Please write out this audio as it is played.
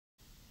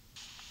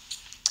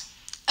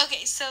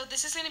Okay, so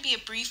this is going to be a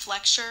brief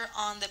lecture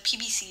on the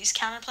PBC's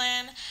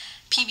counterplan.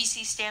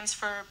 PBC stands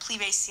for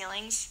plea-based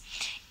ceilings,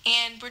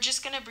 and we're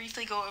just going to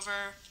briefly go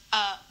over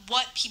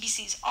what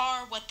PBCs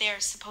are, what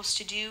they're supposed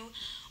to do,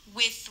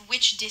 with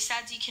which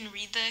disads you can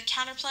read the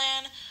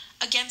counterplan,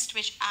 against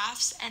which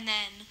AFs, and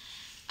then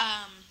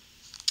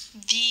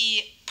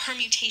the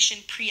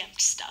permutation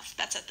preempt stuff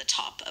that's at the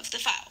top of the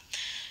file.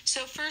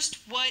 So first,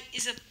 what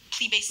is a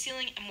plea-based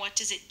ceiling and what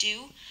does it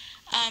do?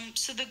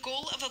 So the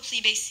goal of a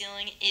plea-based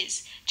ceiling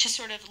is to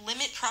sort of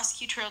limit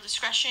prosecutorial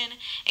discretion,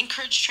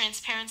 encourage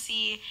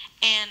transparency,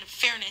 and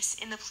fairness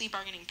in the plea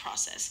bargaining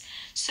process.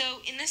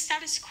 So in the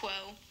status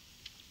quo,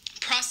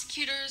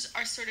 prosecutors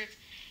are sort of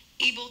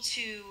able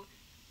to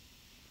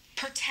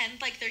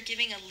pretend like they're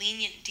giving a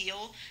lenient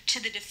deal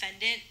to the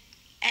defendant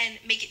and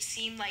make it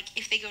seem like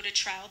if they go to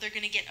trial, they're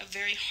going to get a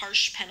very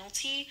harsh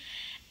penalty,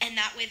 and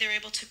that way they're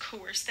able to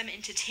coerce them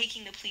into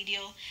taking the plea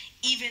deal,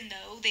 even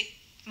though they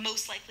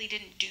most likely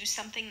didn't do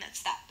something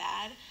that's that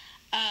bad.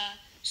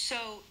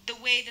 So the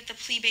way that the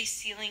plea-based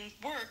ceiling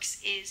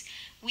works is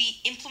we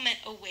implement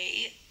a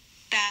way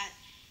that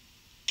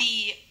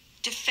the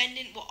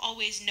defendant will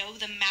always know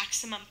the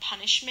maximum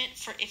punishment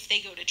for if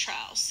they go to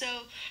trial.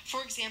 So,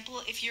 for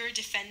example, if you're a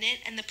defendant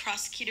and the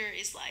prosecutor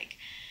is like,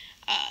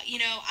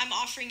 I'm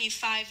offering you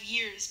 5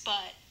 years,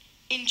 but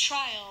in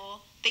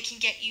trial, they can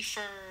get you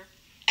for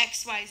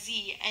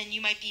XYZ, and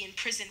you might be in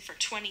prison for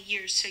 20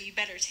 years, so you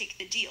better take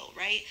the deal,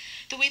 right?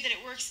 The way that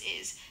it works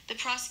is the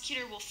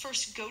prosecutor will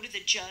first go to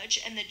the judge,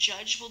 and the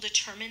judge will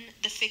determine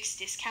the fixed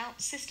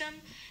discount system,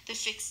 the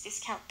fixed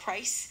discount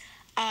price,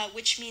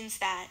 which means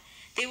that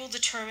they will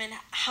determine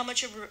how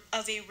much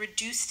of a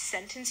reduced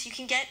sentence you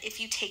can get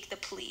if you take the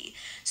plea.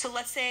 So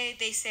let's say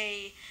they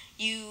say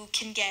you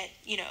can get,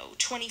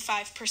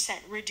 25%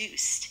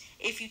 reduced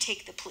if you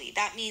take the plea.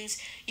 That means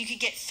you could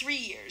get 3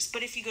 years,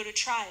 but if you go to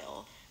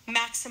trial,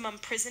 maximum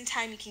prison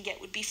time you can get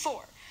would be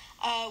 4,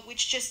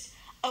 which just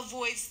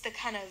avoids the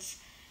kind of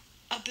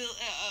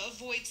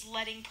avoids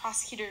letting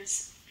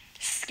prosecutors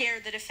scare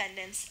the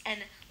defendants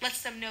and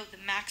lets them know the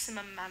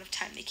maximum amount of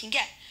time they can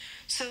get.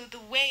 So the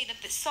way that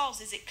this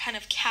solves is it kind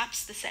of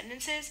caps the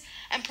sentences,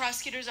 and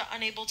prosecutors are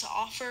unable to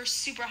offer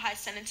super high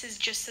sentences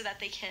just so that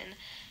they can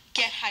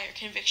get higher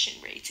conviction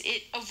rates.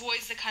 It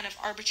avoids the kind of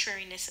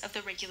arbitrariness of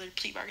the regular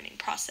plea bargaining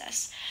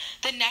process.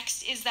 The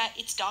next is that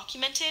it's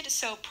documented,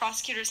 so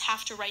prosecutors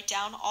have to write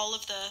down all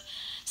of the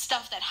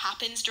stuff that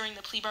happens during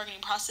the plea bargaining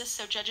process,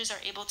 so judges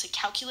are able to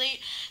calculate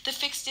the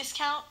fixed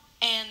discount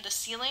and the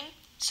ceiling,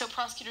 so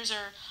prosecutors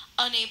are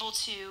unable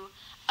to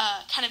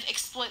kind of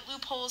exploit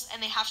loopholes,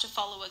 and they have to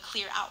follow a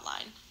clear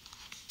outline.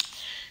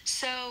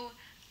 So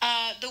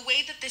the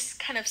way that this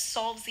kind of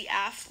solves the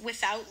AF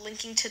without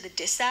linking to the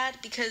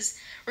disad, because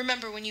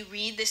remember, when you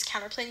read this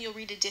counterplan, you'll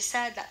read a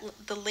disad that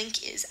the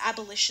link is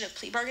abolition of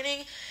plea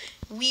bargaining.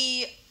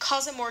 We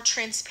cause a more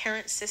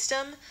transparent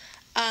system.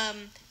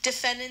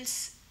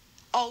 Defendants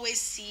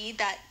always see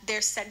that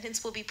their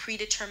sentence will be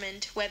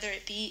predetermined, whether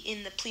it be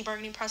in the plea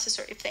bargaining process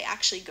or if they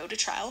actually go to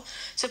trial.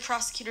 So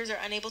prosecutors are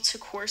unable to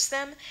coerce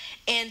them.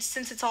 And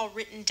since it's all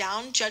written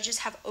down, judges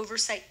have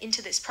oversight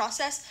into this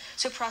process.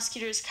 So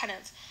prosecutors kind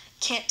of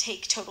can't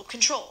take total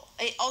control.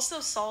 It also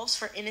solves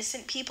for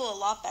innocent people a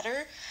lot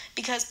better,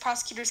 because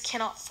prosecutors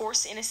cannot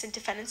force innocent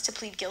defendants to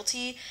plead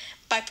guilty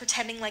by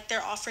pretending like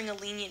they're offering a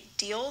lenient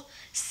deal,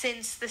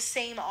 since the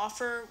same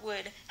offer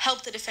would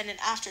help the defendant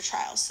after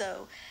trial.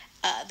 So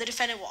the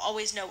defendant will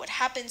always know what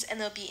happens, and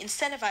they'll be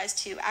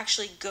incentivized to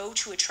actually go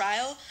to a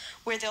trial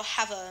where they'll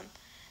have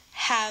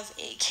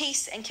a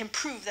case and can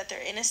prove that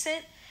they're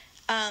innocent.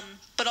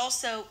 But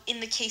also, in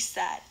the case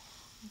that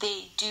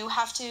they do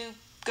have to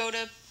go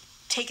to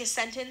take a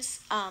sentence,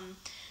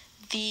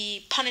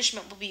 the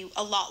punishment will be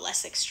a lot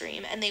less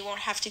extreme, and they won't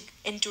have to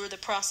endure the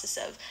process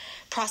of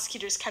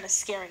prosecutors kind of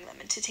scaring them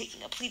into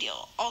taking a plea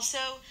deal.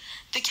 Also,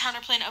 the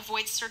counterplan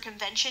avoids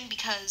circumvention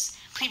because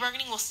plea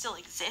bargaining will still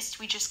exist.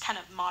 We just kind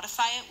of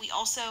modify it. We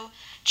also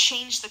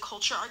change the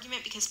culture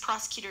argument because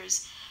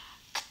prosecutors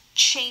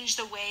change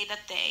the way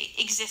that they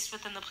exist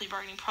within the plea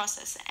bargaining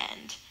process,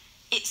 and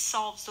it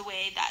solves the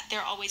way that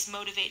they're always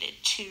motivated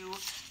to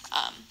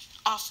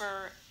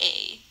offer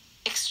a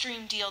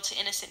extreme deal to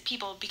innocent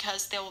people,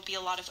 because there will be a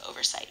lot of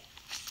oversight.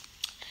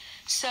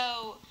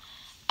 So,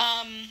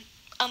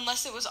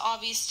 unless it was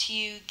obvious to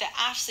you, the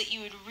AFs that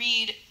you would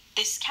read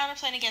this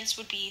counterplan against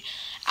would be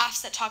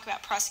AFs that talk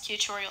about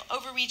prosecutorial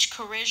overreach,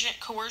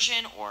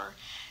 coercion, or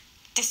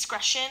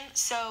discretion.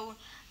 So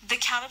the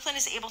counterplan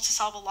is able to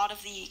solve a lot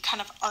of the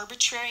kind of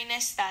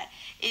arbitrariness that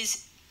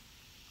is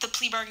the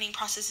plea bargaining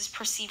process is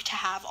perceived to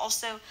have.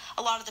 Also,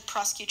 a lot of the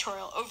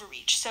prosecutorial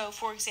overreach. So,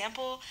 for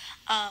example,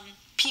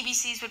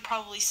 PBCs would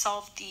probably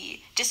solve the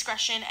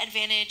discretion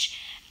advantage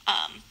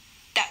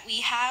that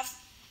we have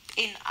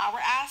in our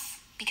AF,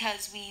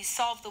 because we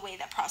solve the way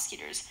that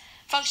prosecutors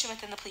function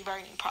within the plea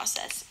bargaining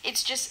process.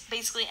 It's just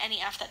basically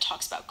any AF that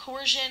talks about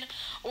coercion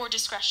or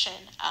discretion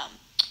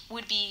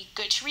would be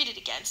good to read it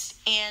against.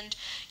 And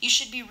you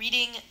should be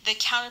reading the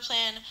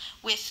counterplan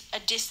with a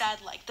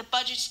disad, like the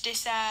budget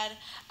disad,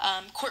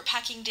 court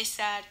packing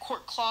disad,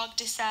 court clog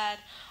disad,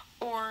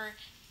 or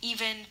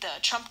even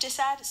the Trump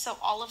disad. So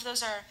all of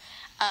those are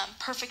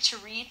perfect to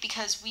read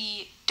because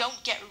we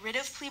don't get rid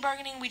of plea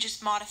bargaining, we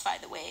just modify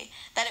the way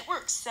that it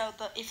works. So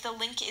if the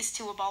link is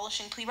to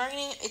abolishing plea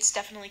bargaining, it's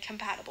definitely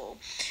compatible.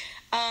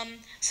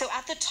 So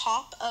at the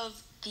top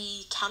of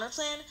the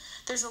counterplan,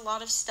 there's a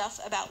lot of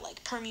stuff about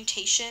like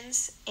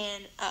permutations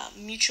and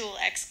mutual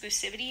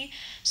exclusivity.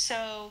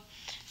 So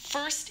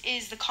first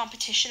is the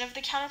competition of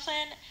the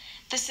counterplan.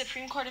 The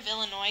Supreme Court of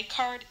Illinois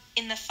card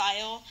in the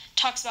file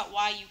talks about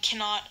why you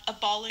cannot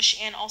abolish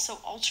and also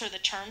alter the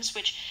terms,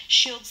 which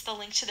shields the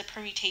link to the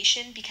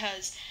permutation,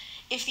 because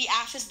if the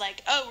AF is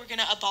like, oh, we're going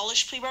to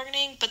abolish plea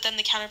bargaining, but then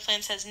the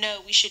counterplan says,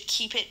 no, we should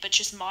keep it but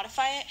just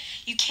modify it,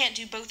 you can't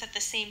do both at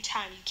the same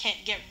time. You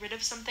can't get rid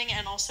of something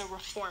and also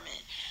reform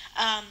it.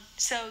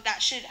 So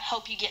that should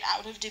help you get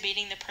out of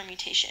debating the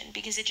permutation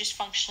because it just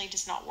functionally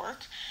does not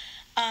work.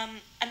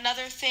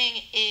 Another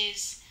thing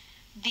is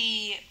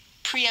the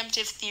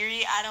preemptive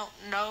theory. I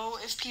don't know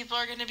if people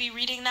are going to be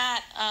reading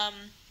that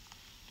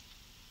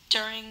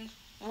during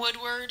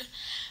Woodward,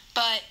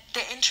 but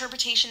the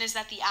interpretation is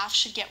that the AF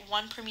should get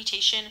one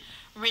permutation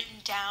written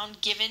down,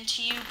 given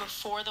to you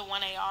before the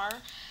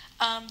 1AR.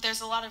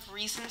 There's a lot of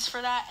reasons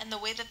for that, and the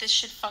way that this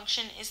should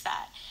function is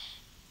that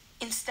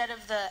instead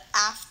of the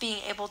AF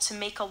being able to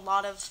make a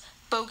lot of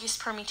bogus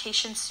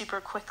permutations super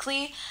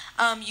quickly,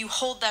 you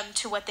hold them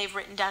to what they've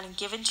written down and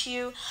given to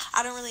you.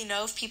 I don't really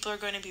know if people are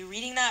going to be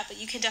reading that, but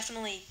you can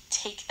definitely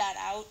take that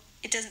out.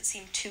 It doesn't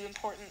seem too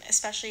important,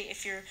 especially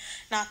if you're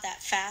not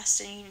that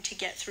fast and you need to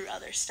get through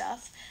other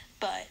stuff.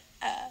 But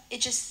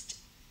it just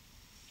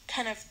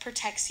kind of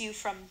protects you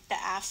from the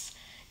AF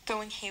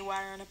going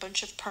haywire on a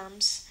bunch of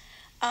perms.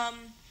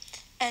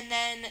 And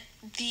then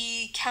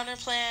the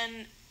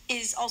counterplan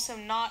is also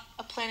not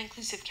a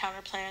plan-inclusive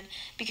counterplan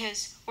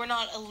because we're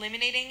not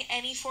eliminating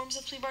any forms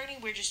of plea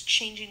bargaining, we're just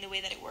changing the way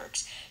that it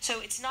works.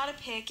 So it's not a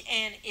pick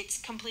and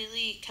it's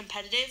completely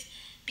competitive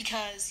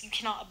because you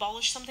cannot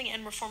abolish something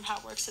and reform how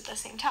it works at the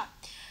same time.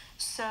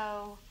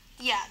 So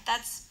yeah,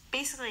 that's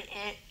basically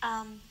it.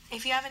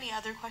 If you have any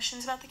other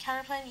questions about the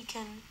counterplan, you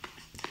can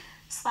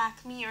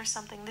Slack me or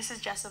something. This is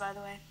Jessa, by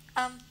the way.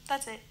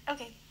 That's it.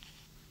 Okay.